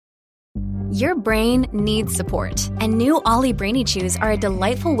Your brain needs support, and new Ollie Brainy Chews are a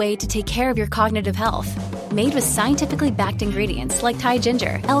delightful way to take care of your cognitive health. Made with scientifically backed ingredients like Thai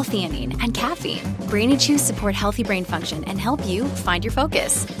ginger, L-theanine, and caffeine, Brainy Chews support healthy brain function and help you find your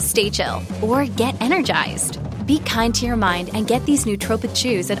focus, stay chill, or get energized. Be kind to your mind and get these nootropic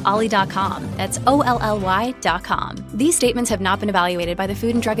chews at ollie.com. That's OLLY.com. These statements have not been evaluated by the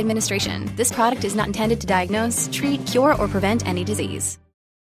Food and Drug Administration. This product is not intended to diagnose, treat, cure, or prevent any disease.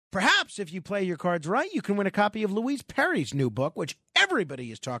 Perhaps if you play your cards right, you can win a copy of Louise Perry's new book, which everybody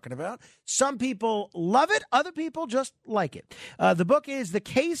is talking about. Some people love it. Other people just like it. The book is The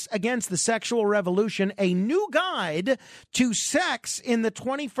Case Against the Sexual Revolution, a new guide to sex in the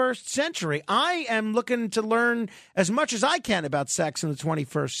 21st century. I am looking to learn as much as I can about sex in the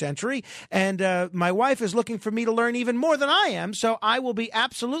 21st century, and my wife is looking for me to learn even more than I am, so I will be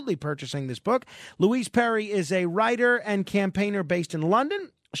absolutely purchasing this book. Louise Perry is a writer and campaigner based in London.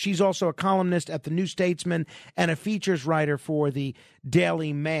 She's also a columnist at The New Statesman and a features writer for the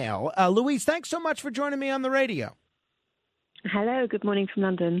Daily Mail. Louise, thanks so much for joining me on the radio. Hello, good morning from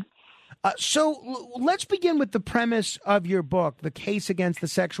London. So let's begin with the premise of your book, The Case Against the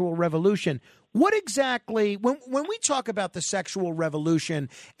Sexual Revolution. What exactly, when we talk about the sexual revolution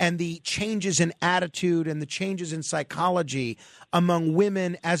and the changes in attitude and the changes in psychology among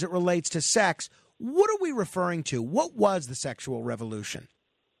women as it relates to sex, what are we referring to? What was the sexual revolution?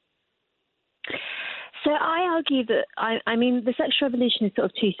 So I argue that, the sexual revolution is sort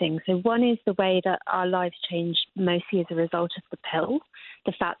of two things. So one is the way that our lives changed mostly as a result of the pill,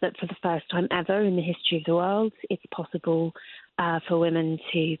 the fact that for the first time ever in the history of the world, it's possible for women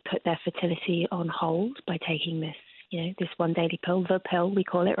to put their fertility on hold by taking this one daily pill, the pill, we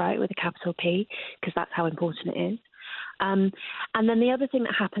call it, right, with a capital P, because that's how important it is. And then the other thing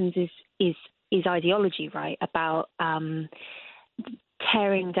that happens is ideology, right, about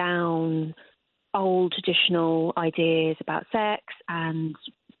tearing down old traditional ideas about sex and,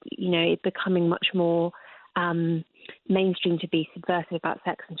 it becoming much more mainstream to be subversive about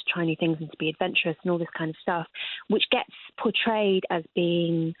sex and to try new things and to be adventurous and all this kind of stuff, which gets portrayed as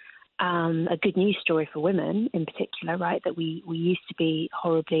being a good news story for women in particular, right, that we used to be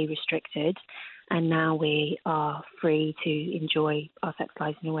horribly restricted and now we are free to enjoy our sex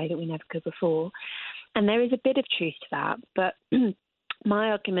lives in a way that we never could before. And there is a bit of truth to that, but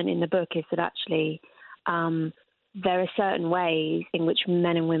my argument in the book is that actually there are certain ways in which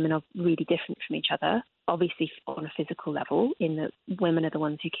men and women are really different from each other, obviously on a physical level, in that women are the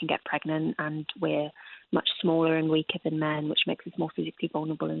ones who can get pregnant and we're much smaller and weaker than men, which makes us more physically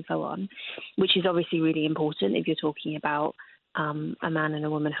vulnerable and so on, which is obviously really important if you're talking about a man and a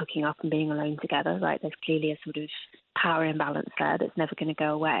woman hooking up and being alone together, right? There's clearly a sort of power imbalance there that's never going to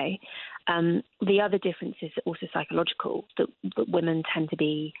go away. The other difference is also psychological, that women tend to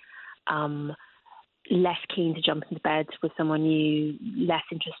be less keen to jump into bed with someone new, less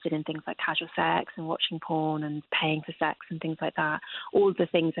interested in things like casual sex and watching porn and paying for sex and things like that. All of the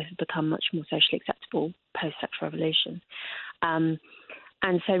things that have become much more socially acceptable post-sexual revolution.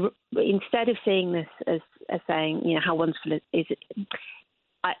 And so instead of seeing this as saying, how wonderful is it,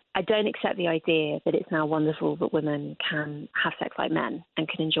 I don't accept the idea that it's now wonderful that women can have sex like men and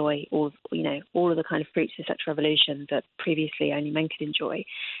can enjoy all of the kind of fruits of sexual revolution that previously only men could enjoy.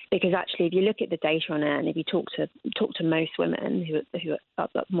 Because actually, if you look at the data on it, and if you talk to most women who are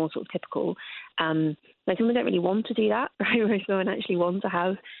more sort of typical, most women don't really want to do that. Right? Most women actually want to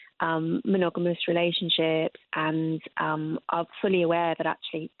have monogamous relationships and are fully aware that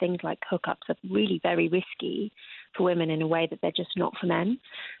actually things like hookups are really very risky for women in a way that they're just not for men.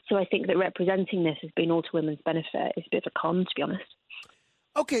 So I think that representing this as being all to women's benefit is a bit of a con, to be honest.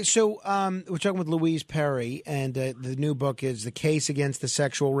 Okay, so we're talking with Louise Perry, and the new book is The Case Against the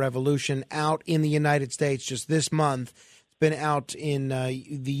Sexual Revolution, out in the United States just this month. It's been out in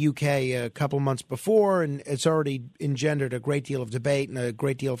the UK a couple months before, and it's already engendered a great deal of debate and a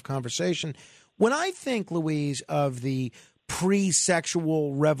great deal of conversation. When I think, Louise, of the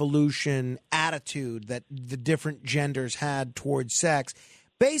pre-sexual revolution attitude that the different genders had towards sex,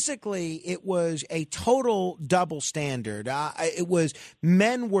 basically it was a total double standard. It was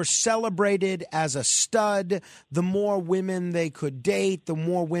men were celebrated as a stud. The more women they could date, the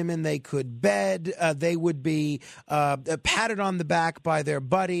more women they could bed. They would be patted on the back by their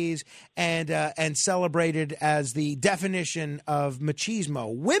buddies and celebrated as the definition of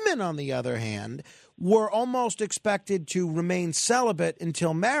machismo. Women, on the other hand, were almost expected to remain celibate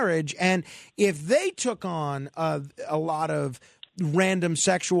until marriage. And if they took on a lot of random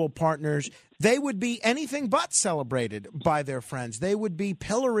sexual partners, they would be anything but celebrated by their friends. They would be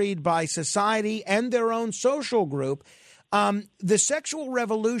pilloried by society and their own social group. The sexual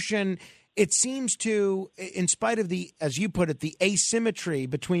revolution it seems to, in spite of the, as you put it, the asymmetry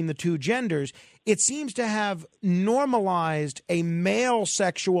between the two genders, it seems to have normalized a male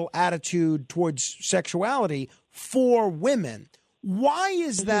sexual attitude towards sexuality for women. Why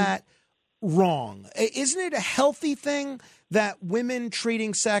is that wrong? Isn't it a healthy thing that women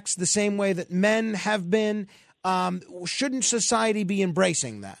treating sex the same way that men have been? Shouldn't society be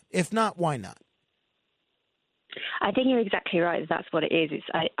embracing that? If not, why not? I think you're exactly right. That's what it is.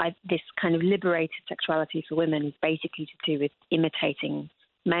 This kind of liberated sexuality for women is basically to do with imitating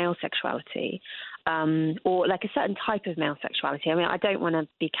male sexuality, or like a certain type of male sexuality. I mean, I don't want to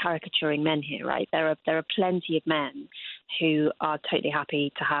be caricaturing men here, right? There are plenty of men who are totally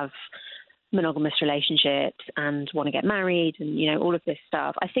happy to have monogamous relationships and want to get married and, all of this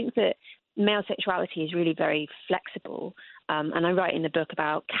stuff. I think that male sexuality is really very flexible. And I write in the book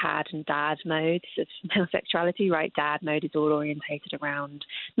about CAD and DAD modes of male sexuality, right? DAD mode is all orientated around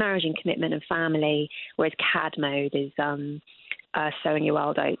marriage and commitment and family, whereas CAD mode is sowing your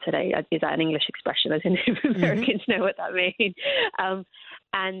wild oats. Is that an English expression? I don't know if Americans know what that means.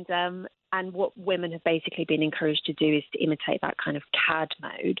 And what women have basically been encouraged to do is to imitate that kind of CAD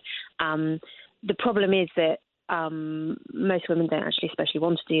mode. The problem is that most women don't actually especially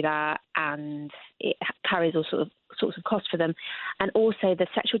want to do that, and it carries all sorts of cost for them. And also the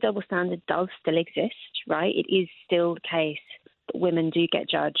sexual double standard does still exist, right? It is still the case that women do get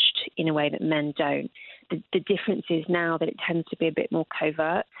judged in a way that men don't. The difference is now that it tends to be a bit more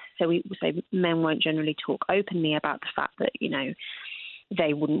covert. So men won't generally talk openly about the fact that,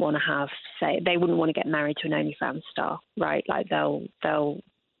 they wouldn't want to get married to an OnlyFans star, right? Like they'll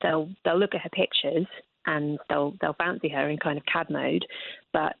look at her pictures and they'll fancy her in kind of CAD mode,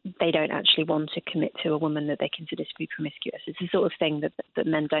 but they don't actually want to commit to a woman that they consider to be promiscuous. It's the sort of thing that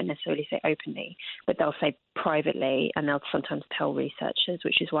men don't necessarily say openly, but they'll say privately, and they'll sometimes tell researchers,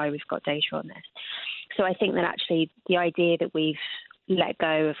 which is why we've got data on this. So I think that actually the idea that we've let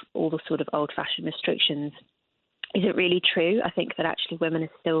go of all the sort of old-fashioned restrictions isn't really true. I think that actually women are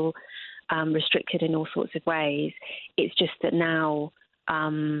still restricted in all sorts of ways. It's just that now,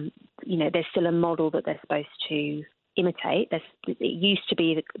 there's still a model that they're supposed to imitate. It used to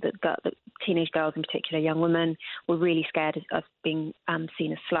be that teenage girls, in particular young women, were really scared of being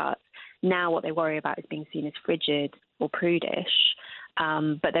seen as sluts. Now what they worry about is being seen as frigid or prudish.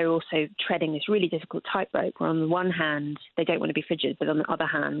 But they're also treading this really difficult tightrope where on the one hand, they don't want to be frigid, but on the other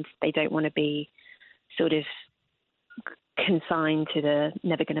hand, they don't want to be sort of consigned to the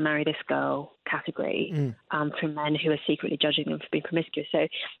never going to marry this girl category from men who are secretly judging them for being promiscuous. So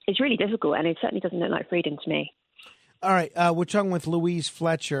it's really difficult, and it certainly doesn't look like freedom to me. All right, we're talking with Louise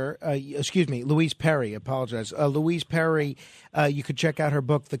Perry, apologize. Louise Perry, you could check out her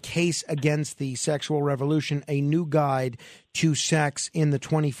book, The Case Against the Sexual Revolution, A New Guide to Sex in the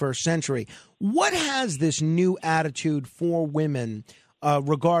 21st Century. What has this new attitude for women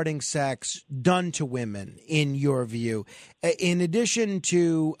regarding sex done to women, in your view, in addition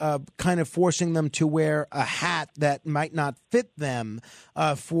to kind of forcing them to wear a hat that might not fit them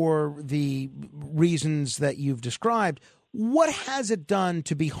for the reasons that you've described? What has it done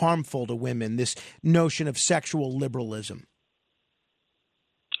to be harmful to women, this notion of sexual liberalism?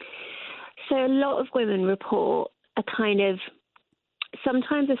 So a lot of women report a kind of,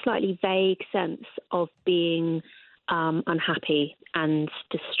 sometimes a slightly vague sense of being unhappy and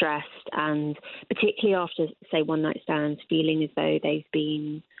distressed, and particularly after, say, one-night stands, feeling as though they've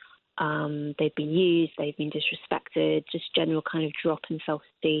been used, they've been disrespected, just general kind of drop in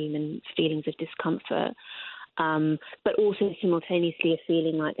self-esteem and feelings of discomfort, but also simultaneously a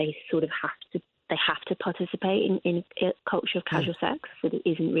feeling like they sort of have to participate in a culture of casual sex, that it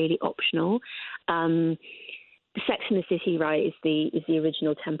isn't really optional. Sex in the City, right, is the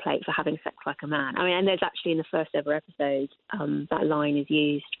original template for having sex like a man. I mean, and there's actually in the first ever episode, that line is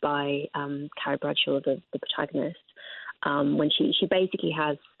used by Carrie Bradshaw, the protagonist, when she basically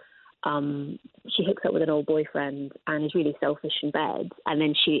has, she hooks up with an old boyfriend and is really selfish in bed, and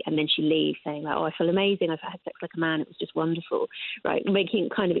then she leaves saying like, oh, I feel amazing, I've had sex like a man, it was just wonderful, right, making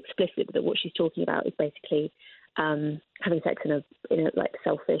it kind of explicit that what she's talking about is basically having sex in a like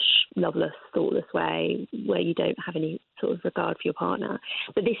selfish, loveless, thoughtless way where you don't have any sort of regard for your partner.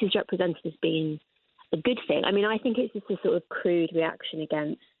 But this is represented as being a good thing. I mean, I think it's just a sort of crude reaction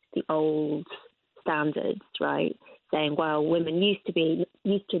against the old standards, right? Saying, well, women used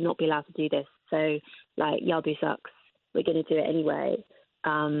to not be allowed to do this, so like Yadu sucks, we're going to do it anyway.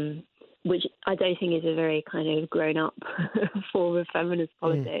 Which I don't think is a very kind of grown-up form of feminist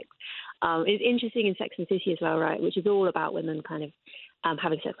politics. It's interesting in Sex and the City as well, right, which is all about women kind of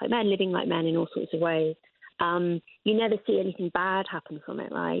having sex like men, living like men in all sorts of ways. You never see anything bad happen from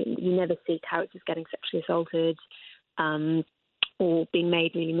it, right? You never see characters getting sexually assaulted or being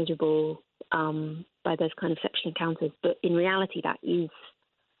made really miserable by those kind of sexual encounters. But in reality, that is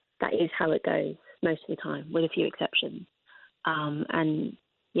how it goes most of the time, with a few exceptions. And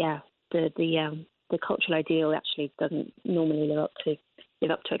yeah, the cultural ideal actually doesn't normally live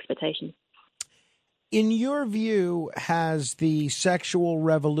up to expectations. In your view, has the sexual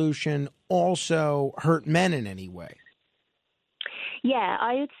revolution also hurt men in any way? Yeah,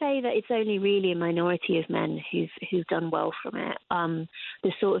 I would say that it's only really a minority of men who've done well from it.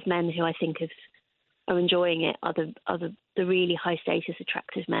 The sort of men who I think are enjoying it are the really high status,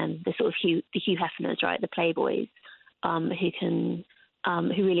 attractive men, the sort of Hugh Hefners, right, the playboys,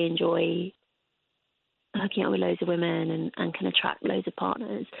 who really enjoy hooking up with loads of women and can attract loads of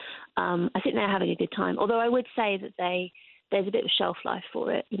partners. I think they're having a good time. Although I would say that there's a bit of shelf life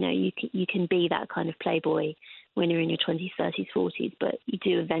for it. You know, you can be that kind of playboy when you're in your 20s, 30s, 40s, but you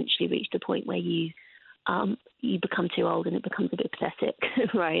do eventually reach the point where you become too old and it becomes a bit pathetic,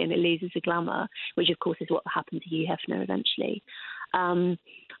 right? And it loses the glamour, which of course is what happened to Hugh Hefner eventually.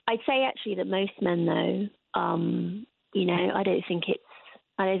 I'd say actually that most men, though, you know, I don't think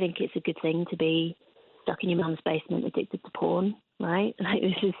it's a good thing to be stuck in your mum's basement addicted to porn, right? Like,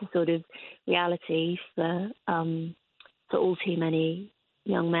 this is the sort of reality for all too many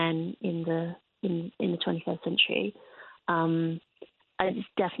young men in the 21st century. It's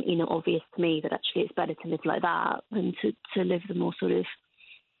definitely not obvious to me that actually it's better to live like that than to live the more sort of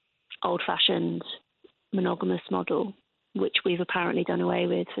old-fashioned monogamous model, which we've apparently done away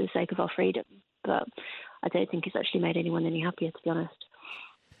with for the sake of our freedom. But I don't think it's actually made anyone any happier, to be honest.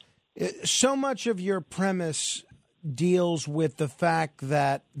 So much of your premise deals with the fact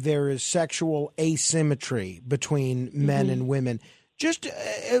that there is sexual asymmetry between men and women. Just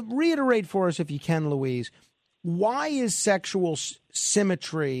reiterate for us, if you can, Louise, why is sexual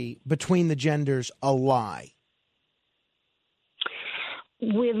symmetry between the genders a lie?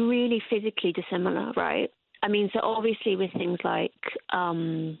 We're really physically dissimilar, right? I mean, so obviously with things like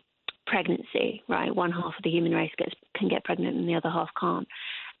pregnancy, right? One half of the human race can get pregnant and the other half can't.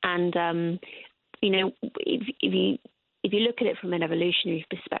 And, you know, if you look at it from an evolutionary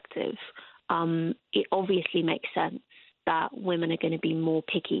perspective, it obviously makes sense that women are going to be more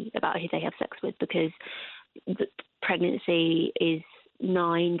picky about who they have sex with, because the pregnancy is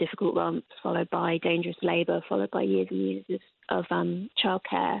 9 difficult months, followed by dangerous labour, followed by years and years of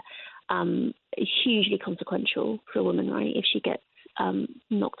childcare. Hugely consequential for a woman, right? If she gets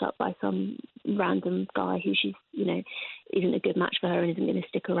knocked up by some random guy who she's, you know, isn't a good match for her and isn't going to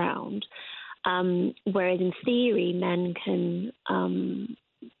stick around. Whereas in theory, men can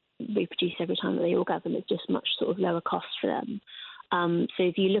reproduce every time that they orgasm. It's just much sort of lower cost for them. So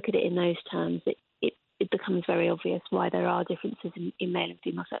if you look at it in those terms, it becomes very obvious why there are differences in male and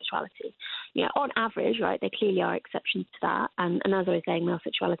female sexuality. You know, on average, right, there clearly are exceptions to that. And as I was saying, male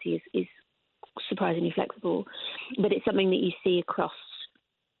sexuality is surprisingly flexible, but it's something that you see across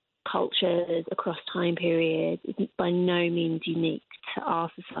cultures, across time periods. It's by no means unique to our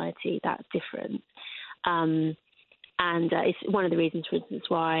society. That's different. And it's one of the reasons, for instance,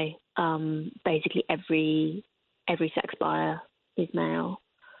 why basically every sex buyer is male.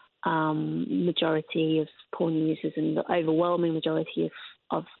 Majority of porn users and the overwhelming majority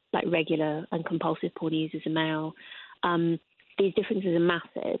of like regular and compulsive porn users are male. These differences are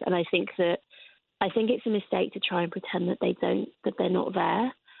massive, and I think it's a mistake to try and pretend that they're not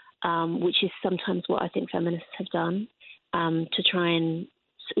there, which is sometimes what I think feminists have done, to try and,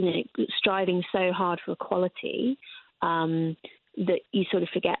 you know, striving so hard for equality that you sort of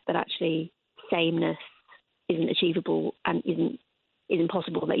forget that actually sameness isn't achievable and isn't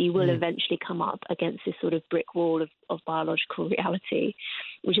possible, that you will eventually come up against this sort of brick wall of biological reality,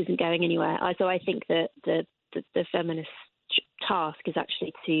 which isn't going anywhere. So I think that the feminist task is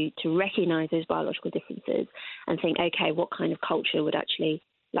actually to recognise those biological differences and think, okay, what kind of culture would actually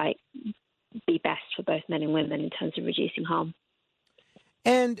like be best for both men and women in terms of reducing harm.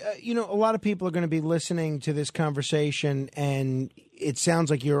 And, you know, a lot of people are going to be listening to this conversation, and it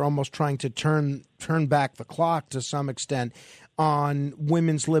sounds like you're almost trying to turn back the clock to some extent on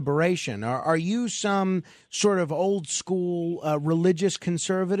women's liberation. Are you some sort of old school religious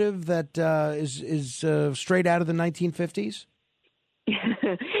conservative that is straight out of the 1950s?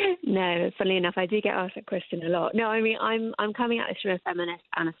 No, funnily enough, I do get asked that question a lot. No, I mean, I'm coming at this from a feminist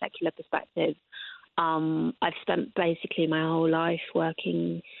and a secular perspective. I've spent basically my whole life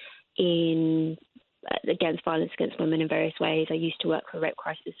working against violence against women in various ways. I used to work for a rape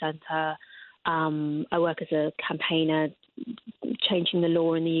crisis centre. I work as a campaigner changing the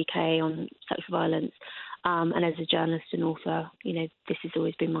law in the UK on sexual violence. And as a journalist and author, this has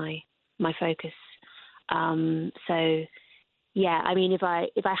always been my focus. So, yeah, I mean, if I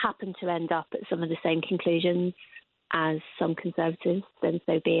happen to end up at some of the same conclusions as some conservatives, then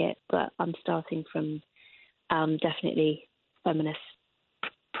so be it. But I'm starting from definitely feminist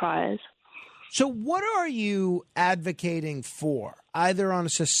priors. So what are you advocating for, either on a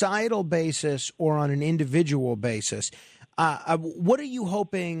societal basis or on an individual basis? What are you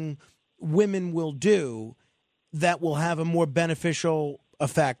hoping women will do that will have a more beneficial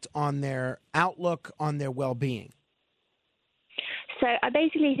effect on their outlook, on their well-being? So I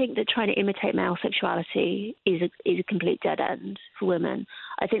basically think that trying to imitate male sexuality is a complete dead end for women.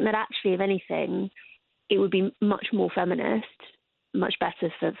 I think that actually, if anything, it would be much more feminist, much better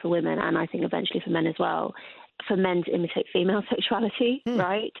for women, and I think eventually for men as well, for men to imitate female sexuality,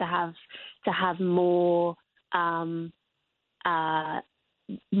 right? To have more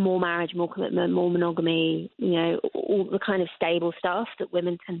marriage, more commitment, more monogamy, all the kind of stable stuff that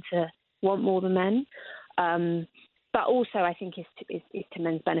women tend to want more than men. But also, I think is to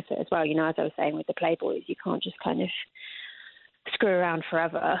men's benefit as well. As I was saying with the Playboys, you can't just kind of screw around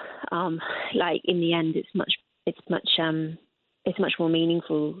forever. In the end, it's much more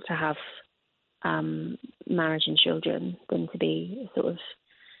meaningful to have marriage and children than to be a sort of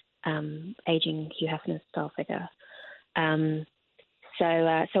aging Hugh Hefner style figure. So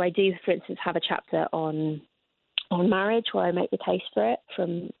I do, for instance, have a chapter on marriage where I make the case for it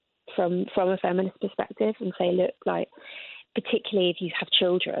from a feminist perspective and say, look, particularly if you have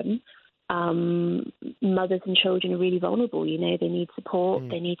children, mothers and children are really vulnerable. They need support.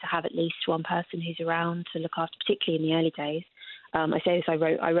 They need to have at least one person who's around to look after, particularly in the early days. I say this, I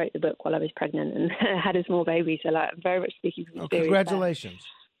wrote the book while I was pregnant and had a small baby, so I'm very much speaking from experience. Congratulations.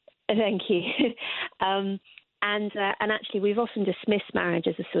 Thank you. And actually, we've often dismissed marriage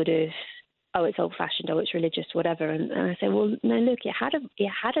as a sort of, it's old-fashioned, it's religious, whatever. And I say, well, no, look, it had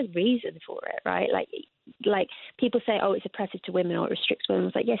a reason for it, right? Like people say, it's oppressive to women or it restricts women.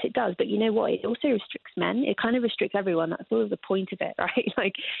 It's like, yes, it does. But you know what? It also restricts men. It kind of restricts everyone. That's sort of the point of it, right?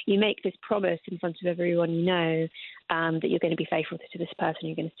 Like you make this promise in front of everyone that you're going to be faithful to this person.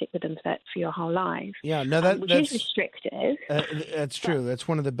 You're going to stick with them for your whole life. Yeah, no, that's is restrictive. That's true. That's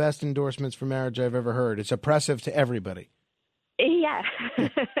one of the best endorsements for marriage I've ever heard. It's oppressive to everybody. Yeah.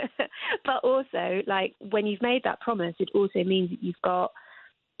 But also, when you've made that promise, it also means that you've got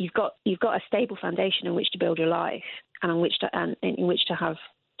a stable foundation on which to build your life and in which to have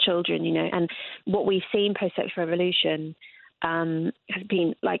children, And what we've seen post-sexual revolution has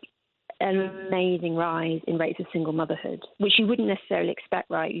been an amazing rise in rates of single motherhood, which you wouldn't necessarily expect,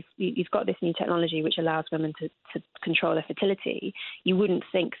 right? You've got this new technology which allows women to control their fertility. You wouldn't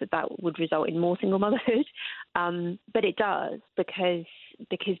think that would result in more single motherhood, but it does because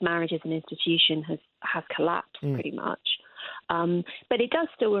marriage as an institution has collapsed pretty much. But it does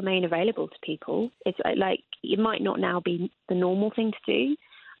still remain available to people. It's it might not now be the normal thing to do,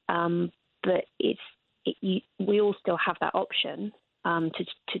 but we all still have that option. To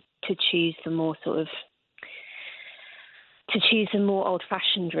choose the more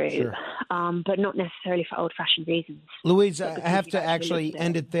old-fashioned route, sure. But not necessarily for old-fashioned reasons. Louise, I have to actually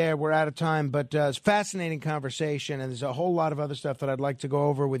end it there. We're out of time, but it's a fascinating conversation, and there's a whole lot of other stuff that I'd like to go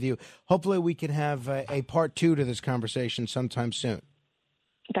over with you. Hopefully we can have a part 2 to this conversation sometime soon.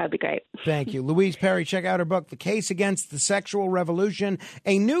 That would be great. Thank you. Louise Perry, check out her book, The Case Against the Sexual Revolution,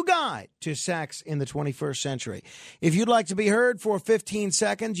 a new guide to sex in the 21st century. If you'd like to be heard for 15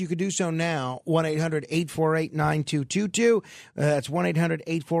 seconds, you could do so now, 1-800-848-9222. That's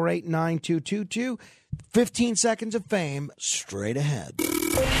 1-800-848-9222. 15 seconds of fame straight ahead.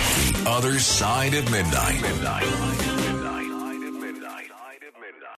 The Other Side of Midnight.